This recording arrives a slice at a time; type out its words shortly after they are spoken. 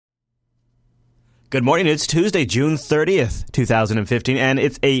Good morning. It's Tuesday, June 30th, 2015, and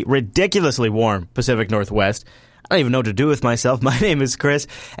it's a ridiculously warm Pacific Northwest. I don't even know what to do with myself. My name is Chris,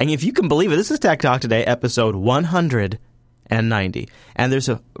 and if you can believe it, this is Tech Talk Today, episode 190. And there's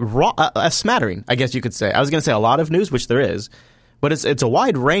a smattering, I guess you could say. I was going to say a lot of news, which there is, but it's a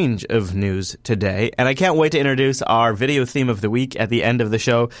wide range of news today, and I can't wait to introduce our video theme of the week at the end of the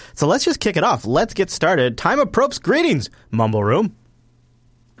show. So let's just kick it off. Let's get started. Time of Propes greetings, Mumble Room.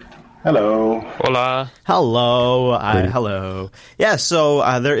 Hello. Hola. Hello. Hello. Yeah,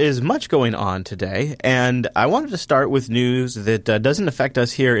 so there is much going on today, and I wanted to start with news that doesn't affect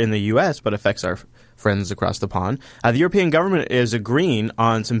us here in the U.S., but affects our friends across the pond. The European government is agreeing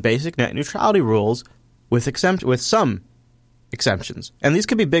on some basic net neutrality rules with some exemptions. And these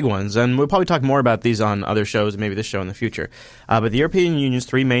could be big ones, and we'll probably talk more about these on other shows, maybe this show in the future. But the European Union's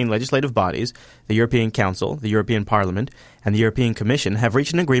three main legislative bodies, the European Council, the European Parliament, and the European Commission, have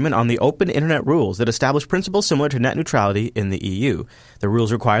reached an agreement on the open Internet rules that establish principles similar to net neutrality in the EU. The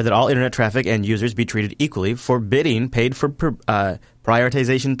rules require that all Internet traffic and users be treated equally, forbidding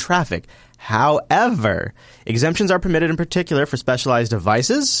paid-for-prioritization traffic. However, exemptions are permitted in particular for specialized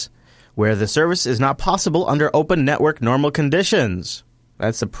devices, where the service is not possible under open network normal conditions.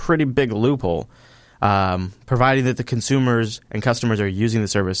 That's a pretty big loophole, providing that the consumers and customers are using the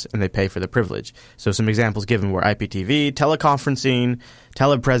service and they pay for the privilege. So some examples given were IPTV, teleconferencing,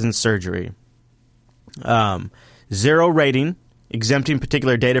 telepresence surgery. Zero rating, exempting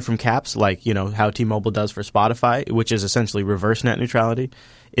particular data from caps, like how T-Mobile does for Spotify, which is essentially reverse net neutrality,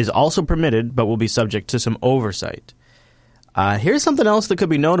 is also permitted but will be subject to some oversight. Here's something else that could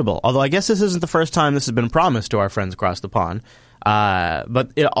be notable, although I guess this isn't the first time this has been promised to our friends across the pond.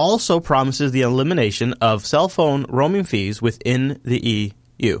 But it also promises the elimination of cell phone roaming fees within the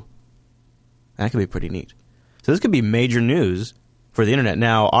EU. That could be pretty neat. So this could be major news for the Internet.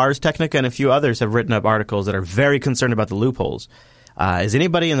 Now, Ars Technica and a few others have written up articles that are very concerned about the loopholes. Is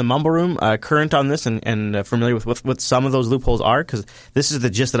anybody in the Mumble Room current on this and familiar with what some of those loopholes are? Because this is the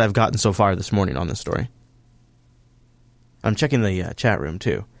gist that I've gotten so far this morning on this story. I'm checking the chat room,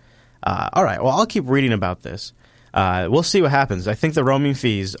 too. All right, well, I'll keep reading about this. We'll see what happens. I think the roaming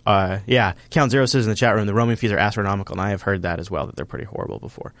fees, Count Zero says in the chat room, the roaming fees are astronomical, and I have heard that as well, that they're pretty horrible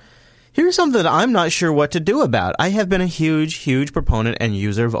before. Here's something that I'm not sure what to do about. I have been a huge, huge proponent and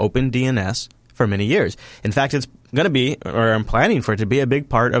user of OpenDNS for many years. In fact, it's going to be, or I'm planning for it to be, a big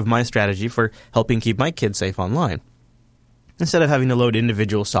part of my strategy for helping keep my kids safe online, instead of having to load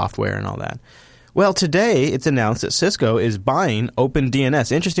individual software and all that. Well, today it's announced that Cisco is buying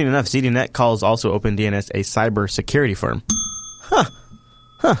OpenDNS. Interesting enough, ZDNet calls also OpenDNS a cybersecurity firm.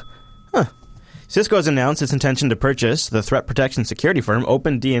 Cisco has announced its intention to purchase the threat protection security firm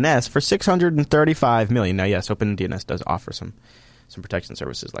OpenDNS for $635 million. Now, yes, OpenDNS does offer some protection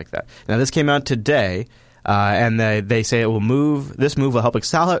services like that. Now, this came out today, and they say this move will help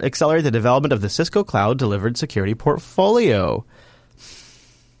accelerate the development of the Cisco Cloud-delivered security portfolio.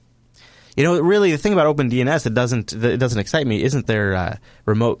 Really, the thing about OpenDNS that doesn't excite me isn't their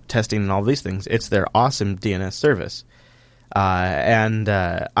remote testing and all these things. It's their awesome DNS service. I'm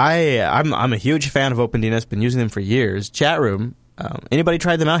a huge fan of OpenDNS. Been using them for years. Chat room, anybody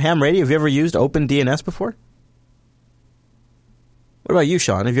tried them out? Ham Radio, have you ever used OpenDNS before? What about you,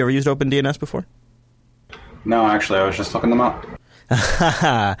 Sean? Have you ever used OpenDNS before? No, actually, I was just looking them up.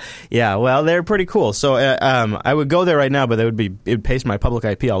 Yeah, well, they're pretty cool. So I would go there right now, but it would paste my public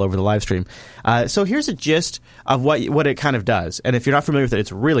IP all over the live stream. So here's a gist of what it kind of does. And if you're not familiar with it,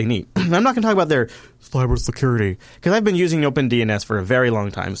 it's really neat. I'm not going to talk about their cybersecurity, because I've been using OpenDNS for a very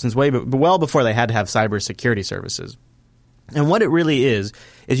long time, since well before they had to have cybersecurity services. And what it really is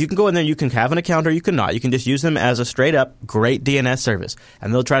you can go in there, you can have an account or you can not. You can just use them as a straight-up great DNS service,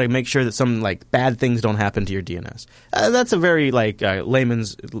 and they'll try to make sure that some bad things don't happen to your DNS. That's a very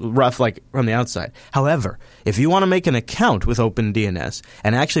layman's rough from the outside. However, if you want to make an account with OpenDNS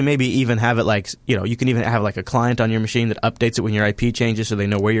and actually maybe even have it you can even have a client on your machine that updates it when your IP changes so they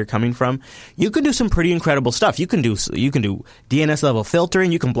know where you're coming from, you can do some pretty incredible stuff. You can do DNS level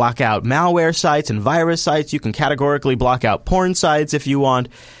filtering. You can block out malware sites and virus sites. You can categorically block out porn sites if you want.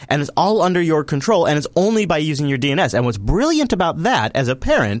 And it's all under your control, and it's only by using your DNS. And what's brilliant about that as a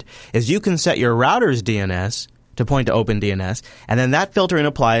parent is you can set your router's DNS to point to OpenDNS, and then that filtering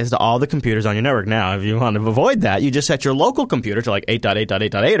applies to all the computers on your network. Now, if you want to avoid that, you just set your local computer to like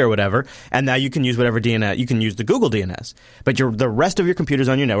 8.8.8.8 or whatever, and now you can use whatever DNS. You can use the Google DNS, but the rest of your computers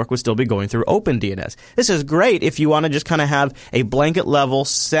on your network would still be going through OpenDNS. This is great if you want to just kind of have a blanket level,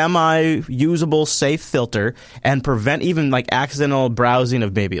 semi-usable, safe filter and prevent even like accidental browsing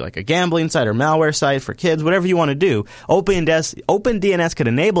of maybe like a gambling site or malware site for kids, whatever you want to do. OpenDNS could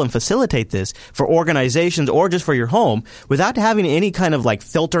enable and facilitate this for organizations or just for your home without having any kind of like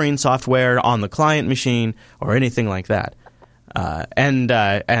filtering software on the client machine or anything like that. And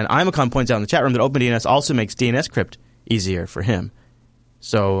Imacon points out in the chat room that OpenDNS also makes DNS crypt easier for him.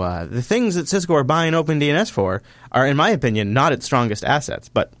 So the things that Cisco are buying OpenDNS for are, in my opinion, not its strongest assets.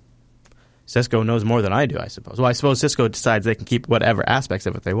 But Cisco knows more than I do, I suppose. Well, I suppose Cisco decides they can keep whatever aspects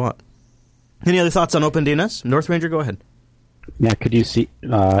of it they want. Any other thoughts on OpenDNS? North Ranger, go ahead. Yeah, could you see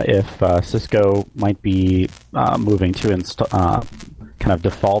if Cisco might be moving to kind of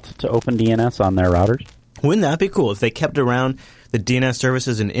default to OpenDNS on their routers? Wouldn't that be cool if they kept around the DNS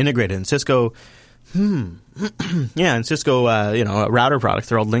services and integrated? And Cisco, and Cisco, router products,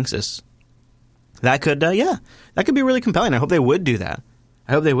 they're all Linksys. That could, that could be really compelling. I hope they would do that.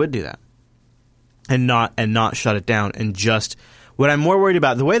 And not shut it down and just. What I'm more worried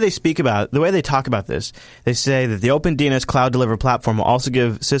about, the way they talk about this, they say that the OpenDNS cloud delivered platform will also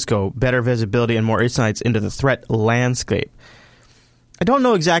give Cisco better visibility and more insights into the threat landscape. I don't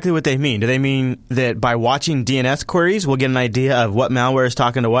know exactly what they mean. Do they mean that by watching DNS queries, we'll get an idea of what malware is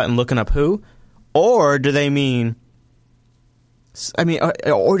talking to what and looking up who? Or do they mean...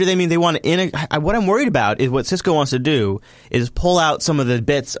 or do they mean they want to what I'm worried about is what Cisco wants to do is pull out some of the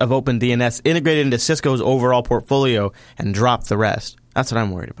bits of OpenDNS, integrate it into Cisco's overall portfolio, and drop the rest. That's what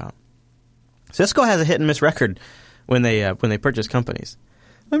I'm worried about. Cisco has a hit and miss record when they purchase companies.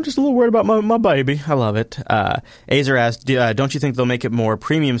 I'm just a little worried about my baby. I love it. Azer asked, don't you think they'll make it more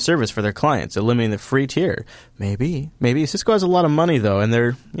premium service for their clients, eliminating the free tier? Maybe. Cisco has a lot of money, though, and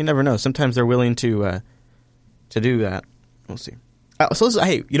you never know. Sometimes they're willing to do that. We'll see.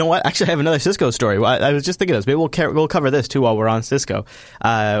 Hey, you know what? Actually, I have another Cisco story. I was just thinking of this. Maybe we'll cover this, too, while we're on Cisco.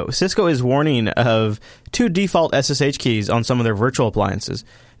 Cisco is warning of 2 default SSH keys on some of their virtual appliances.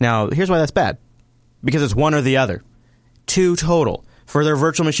 Now, here's why that's bad. Because it's one or the other. 2 total for their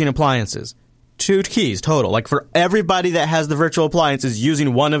virtual machine appliances. 2 keys total. Like for everybody that has the virtual appliance is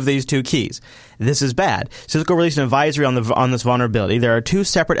using one of these 2 keys. This is bad. Cisco released an advisory on this vulnerability. There are 2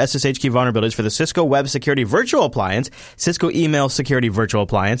 separate SSH key vulnerabilities for the Cisco Web Security Virtual Appliance, Cisco Email Security Virtual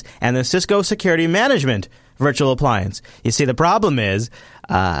Appliance, and the Cisco Security Management Virtual Appliance. You see, the problem is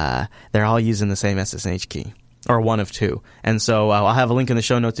they're all using the same SSH key. Or one of 2. And so I'll have a link in the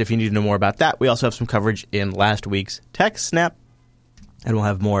show notes if you need to know more about that. We also have some coverage in last week's TechSnap. And we'll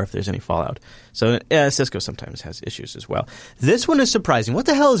have more if there's any fallout. So Cisco sometimes has issues as well. This one is surprising. What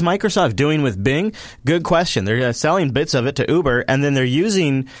the hell is Microsoft doing with Bing? Good question. They're selling bits of it to Uber, and then they're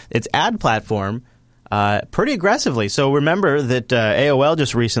using its ad platform pretty aggressively. So remember that AOL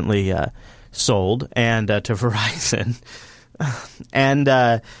just recently sold and to Verizon. And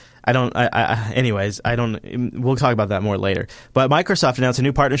we'll talk about that more later. But Microsoft announced a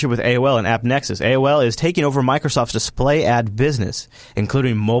new partnership with AOL and AppNexus. AOL is taking over Microsoft's display ad business,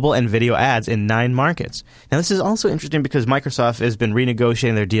 including mobile and video ads in 9 markets. Now, this is also interesting because Microsoft has been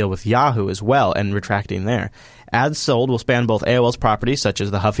renegotiating their deal with Yahoo as well and retracting there. Ads sold will span both AOL's properties, such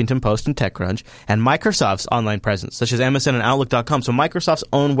as the Huffington Post and TechCrunch, and Microsoft's online presence, such as MSN and Outlook.com. So Microsoft's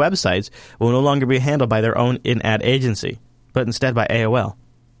own websites will no longer be handled by their own in-ad agency, but instead by AOL.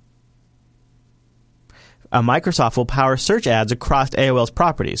 Microsoft will power search ads across AOL's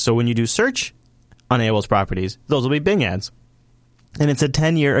properties. So when you do search on AOL's properties, those will be Bing ads. And it's a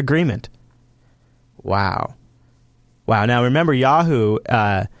 10-year agreement. Wow. Now remember, Yahoo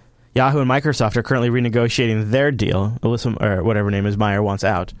and Microsoft are currently renegotiating their deal. Alyssa, or whatever her name is, Meyer wants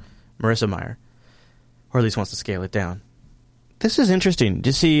out. Marissa Meyer. Or at least wants to scale it down. This is interesting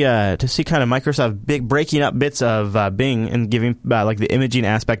to see kind of Microsoft breaking up bits of Bing and giving like the imaging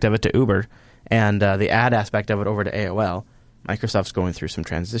aspect of it to Uber. And the ad aspect of it over to AOL. Microsoft's going through some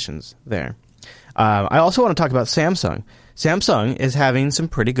transitions there. I also want to talk about Samsung. Samsung is having some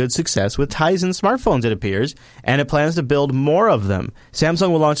pretty good success with Tizen smartphones, it appears, and it plans to build more of them.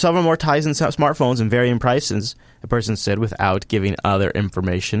 Samsung will launch several more Tizen smartphones in varying prices, the person said, without giving other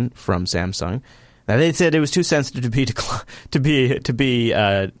information from Samsung. Now, they said it was too sensitive to be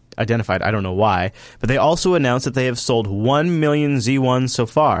identified. I don't know why. But they also announced that they have sold 1 million Z1s so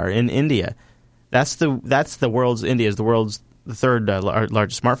far in India. That's the world's the third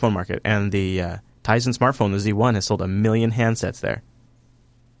largest smartphone market, and the Tizen smartphone, the Z1, has sold 1 million handsets there.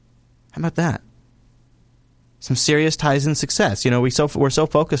 How about that? some serious Tizen success. You know, we're so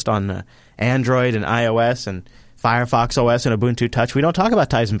focused on Android and iOS and Firefox OS and Ubuntu Touch. We don't talk about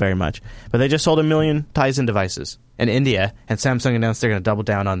Tizen very much, but they just sold 1 million Tizen devices in India, and Samsung announced they're going to double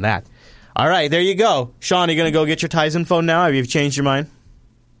down on that. All right, there you go. Sean, are you going to go get your Tizen phone now? Have you changed your mind?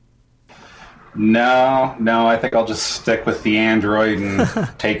 No, I think I'll just stick with the Android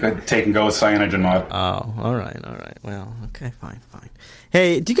and take and go with CyanogenMod. Oh, all right. Well, okay, fine.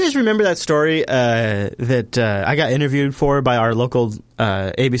 Hey, do you guys remember that story that I got interviewed for by our local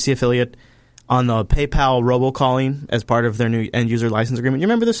ABC affiliate on the PayPal robocalling as part of their new end-user license agreement? You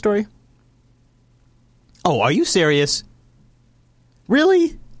remember this story? Oh, are you serious?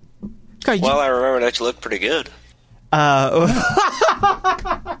 Really? God, well, I remember it actually looked pretty good.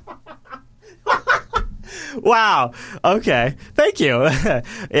 Wow. Okay. Thank you.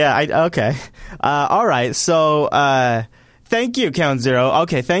 Yeah. Okay. All right. So, thank you, Count Zero.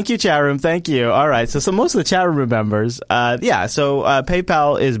 Okay. Thank you, chat room. Thank you. All right. So most of the chat room remembers. So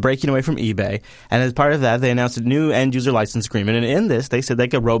PayPal is breaking away from eBay, and as part of that, they announced a new end user license agreement. And in this, they said they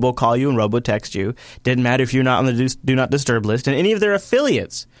could robocall you and robotext you. Didn't matter if you're not on the do not disturb list, and any of their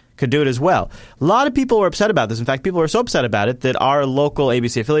affiliates could do it as well. A lot of people were upset about this. In fact, people were so upset about it that our local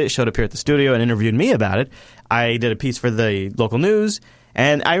ABC affiliate showed up here at the studio and interviewed me about it. I did a piece for the local news,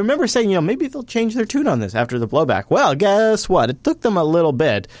 and I remember saying, maybe they'll change their tune on this after the blowback. Well, guess what? It took them a little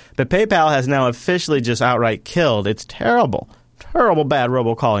bit, but PayPal has now officially just outright killed its terrible bad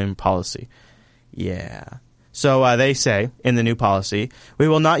robocalling policy. Yeah. So they say in the new policy, we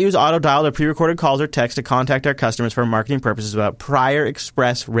will not use auto-dialed or pre-recorded calls or text to contact our customers for marketing purposes without prior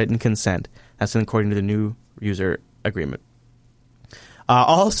express written consent. That's according to the new user agreement.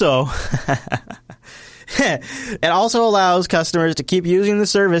 Also, it also allows customers to keep using the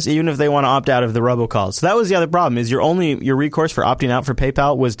service even if they want to opt out of the robocalls. So that was the other problem, is your recourse for opting out for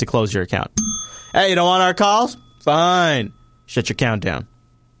PayPal was to close your account. Hey, you don't want our calls? Fine. Shut your account down.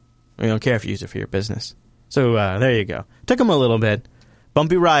 We don't care if you use it for your business. So there you go. Took them a little bit.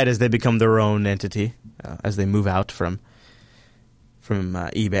 Bumpy ride as they become their own entity, as they move out from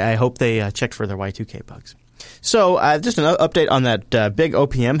eBay. I hope they checked for their Y2K bugs. So just an update on that big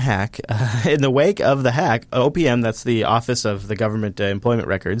OPM hack. In the wake of the hack, OPM, that's the Office of the Government Employment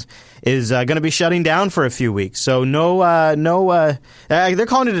Records, is going to be shutting down for a few weeks. So they're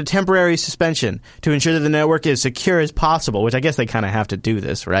calling it a temporary suspension to ensure that the network is secure as possible, which I guess they kind of have to do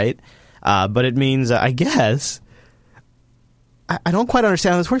this, right? But it means, I guess, I don't quite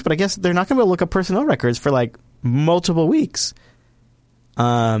understand how this works, but I guess they're not going to be able to look up personnel records for like multiple weeks.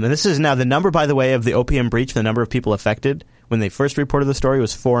 And this is now the number, by the way, of the OPM breach, the number of people affected when they first reported the story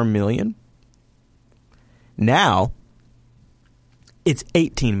was 4 million. Now, it's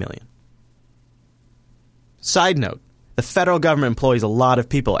 18 million. Side note, the federal government employs a lot of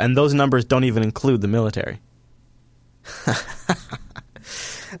people, and those numbers don't even include the military.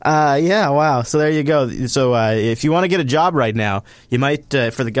 Yeah, wow. So there you go. So if you want to get a job right now, you might,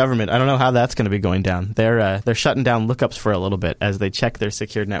 for the government, I don't know how that's going to be going down. They're shutting down lookups for a little bit as they check their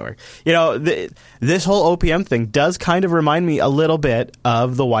secured network. This whole OPM thing does kind of remind me a little bit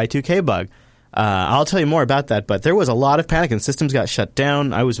of the Y2K bug. I'll tell you more about that, but there was a lot of panic and systems got shut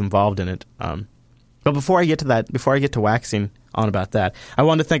down. I was involved in it. But before I get to waxing on about that, I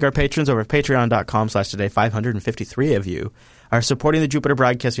want to thank our patrons over at patreon.com/today. 553 of you are supporting the Jupiter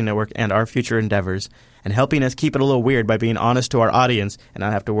Broadcasting Network and our future endeavors and helping us keep it a little weird by being honest to our audience and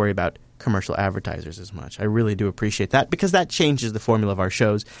not have to worry about commercial advertisers as much. I really do appreciate that because that changes the formula of our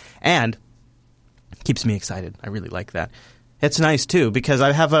shows and keeps me excited. I really like that. It's nice, too, because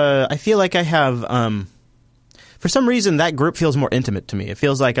I feel like I have for some reason, that group feels more intimate to me. It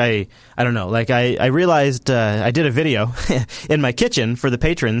feels like I realized I did a video in my kitchen for the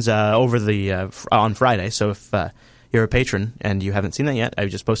patrons on Friday. So if you're a patron and you haven't seen that yet, I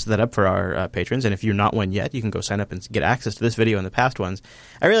just posted that up for our patrons. And if you're not one yet, you can go sign up and get access to this video and the past ones.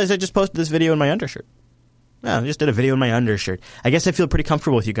 I realized I just posted this video in my undershirt. Yeah, I just did a video in my undershirt. I guess I feel pretty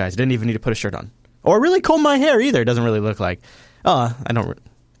comfortable with you guys. I didn't even need to put a shirt on. Or really comb my hair either. It doesn't really look like. I don't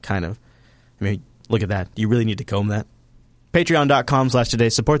kind of. I mean, look at that. You really need to comb that. Patreon.com/today.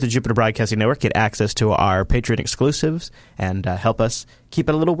 Support the Jupiter Broadcasting Network. Get access to our Patreon exclusives and help us keep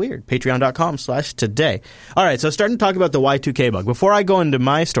it a little weird. Patreon.com/today. All right, so starting to talk about the Y2K bug. Before I go into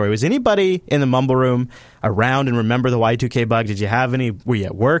my story, was anybody in the Mumble Room around and remember the Y2K bug? Did you have any? Were you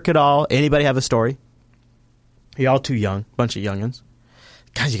at work at all? Anybody have a story? Are you all too young? Bunch of youngins.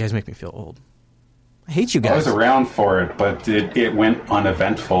 Guys, you guys make me feel old. I hate you guys. I was around for it, but it went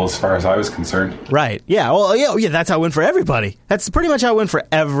uneventful as far as I was concerned. Right. Yeah. Well, yeah, that's how it went for everybody. That's pretty much how it went for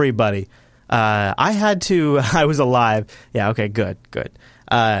everybody. I was alive. Yeah, okay, good.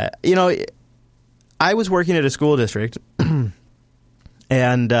 I I was working at a school district,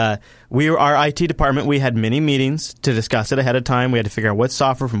 and our IT department, we had many meetings to discuss it ahead of time. We had to figure out what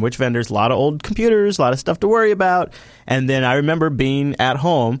software from which vendors, a lot of old computers, a lot of stuff to worry about. And then I remember being at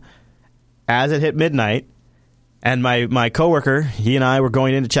home as it hit midnight, and my coworker, he and I were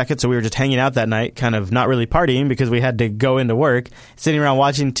going in to check it, so we were just hanging out that night, kind of not really partying because we had to go into work, sitting around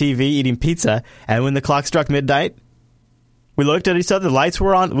watching TV, eating pizza, and when the clock struck midnight, we looked at each other, the lights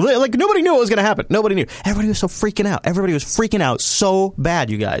were on. Like, nobody knew what was going to happen. Nobody knew. Everybody was so freaking out. Everybody was freaking out so bad,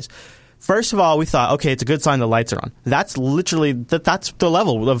 you guys. First of all, we thought, okay, it's a good sign the lights are on. That's literally, that's the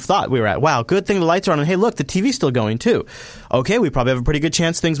level of thought we were at. Wow, good thing the lights are on, and hey, look, the TV's still going too. Okay, we probably have a pretty good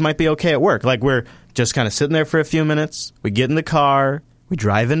chance things might be okay at work. Like, we're just kind of sitting there for a few minutes. We get in the car. We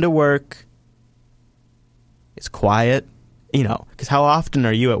drive into work. It's quiet. You know, because how often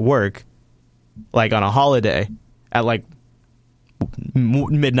are you at work, like on a holiday, at like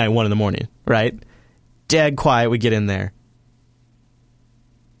midnight, 1 in the morning, right? Dead quiet. We get in there.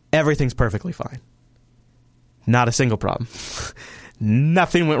 Everything's perfectly fine. Not a single problem.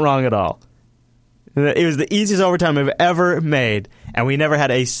 Nothing went wrong at all. It was the easiest overtime I've ever made, and we never had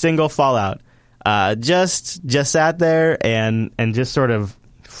a single fallout. Just sat there and just sort of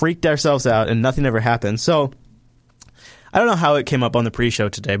freaked ourselves out, and nothing ever happened. So I don't know how it came up on the pre-show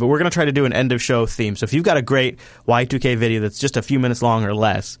today, but we're going to try to do an end-of-show theme. So if you've got a great Y2K video that's just a few minutes long or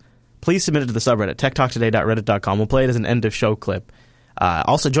less, please submit it to the subreddit, techtalktoday.reddit.com. We'll play it as an end-of-show clip.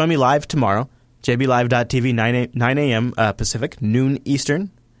 Also, join me live tomorrow, jblive.tv, 9 a.m. Pacific, noon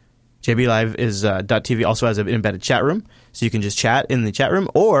Eastern. JB Live is .tv also has an embedded chat room, so you can just chat in the chat room,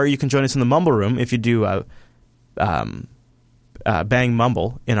 or you can join us in the Mumble room if you do bang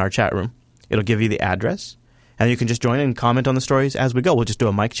Mumble in our chat room. It'll give you the address, and you can just join and comment on the stories as we go. We'll just do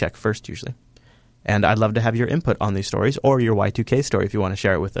a mic check first, usually. And I'd love to have your input on these stories, or your Y2K story if you want to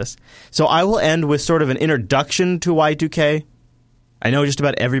share it with us. So I will end with sort of an introduction to Y2K. I know just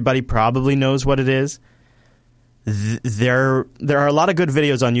about everybody probably knows what it is. There are a lot of good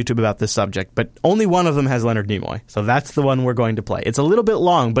videos on YouTube about this subject, but only one of them has Leonard Nimoy. So that's the one we're going to play. It's a little bit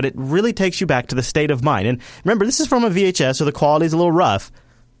long, but it really takes you back to the state of mind. And remember, this is from a VHS, so the quality's a little rough,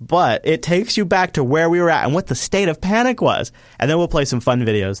 but it takes you back to where we were at and what the state of panic was. And then we'll play some fun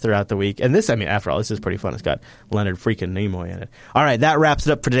videos throughout the week. And this, I mean, after all, this is pretty fun. It's got Leonard freaking Nimoy in it. All right, that wraps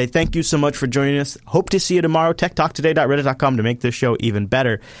it up for today. Thank you so much for joining us. Hope to see you tomorrow. TechTalkToday.reddit.com to make this show even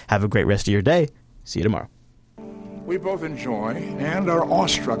better. Have a great rest of your day. See you tomorrow. We both enjoy and are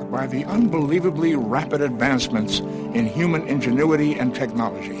awestruck by the unbelievably rapid advancements in human ingenuity and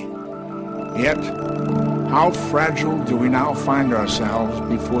technology. Yet, how fragile do we now find ourselves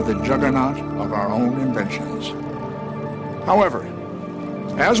before the juggernaut of our own inventions? However,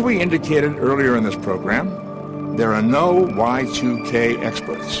 as we indicated earlier in this program, there are no Y2K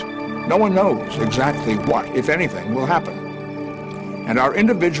experts. No one knows exactly what, if anything, will happen. And our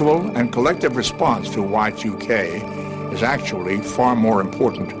individual and collective response to Y2K is actually far more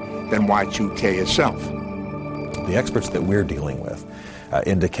important than Y2K itself. The experts that we're dealing with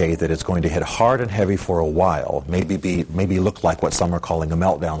indicate that it's going to hit hard and heavy for a while, maybe look like what some are calling a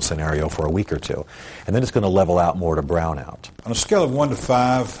meltdown scenario for a week or two. And then it's going to level out more to brown out. On a scale of 1 to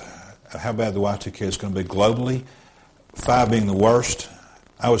 5, how bad the Y2K is going to be globally, 5 being the worst,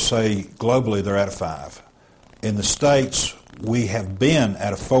 I would say globally they're at a 5. In the States, we have been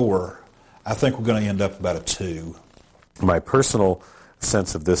at a 4. I think we're going to end up about a 2. My personal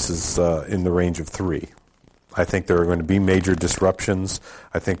sense of this is in the range of 3. I think there are going to be major disruptions.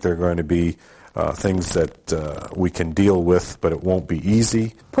 I think there are going to be things that we can deal with, but it won't be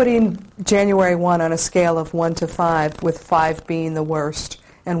easy. Putting January 1 on a scale of 1 to 5, with 5 being the worst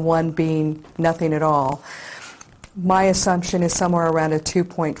and 1 being nothing at all, my assumption is somewhere around a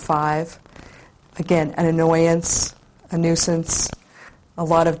 2.5. Again, an annoyance, a nuisance, a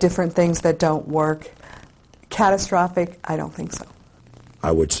lot of different things that don't work. Catastrophic, I don't think so.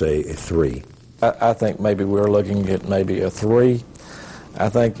 I would say a 3. I think maybe we're looking at maybe a 3. I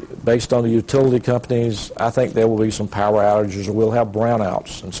think based on the utility companies, I think there will be some power outages, or we'll have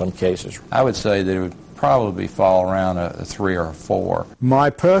brownouts in some cases. I would say that it would probably fall around a 3 or a 4.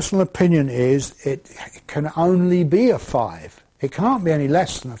 My personal opinion is it can only be a 5. It can't be any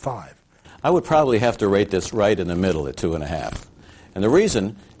less than a 5. I would probably have to rate this right in the middle at 2.5. And the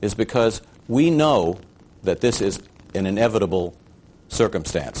reason is because we know that this is an inevitable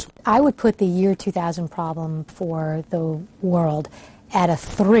circumstance. I would put the year 2000 problem for the world at a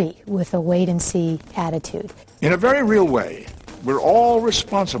 3 with a wait-and-see attitude. In a very real way, we're all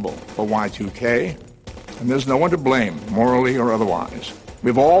responsible for Y2K, and there's no one to blame, morally or otherwise.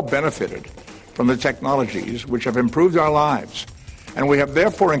 We've all benefited from the technologies which have improved our lives, And we have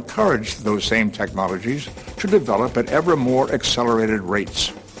therefore encouraged those same technologies to develop at ever more accelerated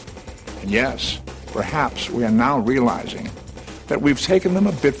rates. And yes, perhaps we are now realizing that we've taken them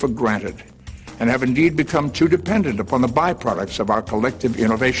a bit for granted and have indeed become too dependent upon the byproducts of our collective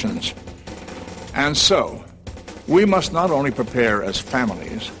innovations. And so, we must not only prepare as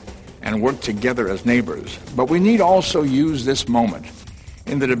families and work together as neighbors, but we need also use this moment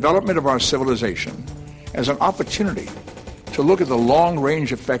in the development of our civilization as an opportunity to look at the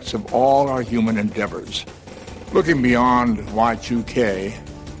long-range effects of all our human endeavors. Looking beyond Y2K,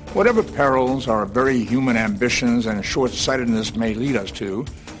 whatever perils our very human ambitions and short-sightedness may lead us to,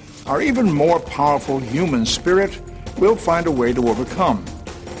 our even more powerful human spirit will find a way to overcome.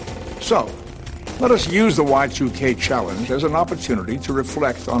 So, let us use the Y2K challenge as an opportunity to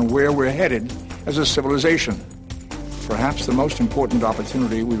reflect on where we're headed as a civilization. Perhaps the most important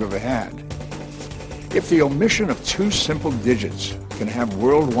opportunity we've ever had. If the omission of two simple digits can have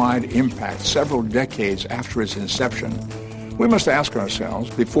worldwide impact several decades after its inception, we must ask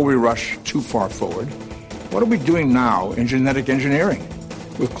ourselves, before we rush too far forward, what are we doing now in genetic engineering,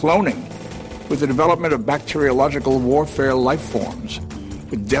 with cloning, with the development of bacteriological warfare life forms,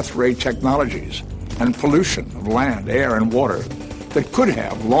 with death ray technologies, and pollution of land, air, and water that could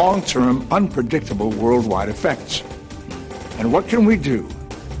have long-term, unpredictable worldwide effects? And what can we do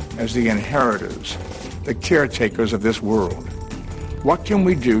as the inheritors, the caretakers of this world? What can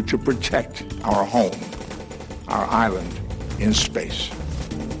we do to protect our home, our island in space?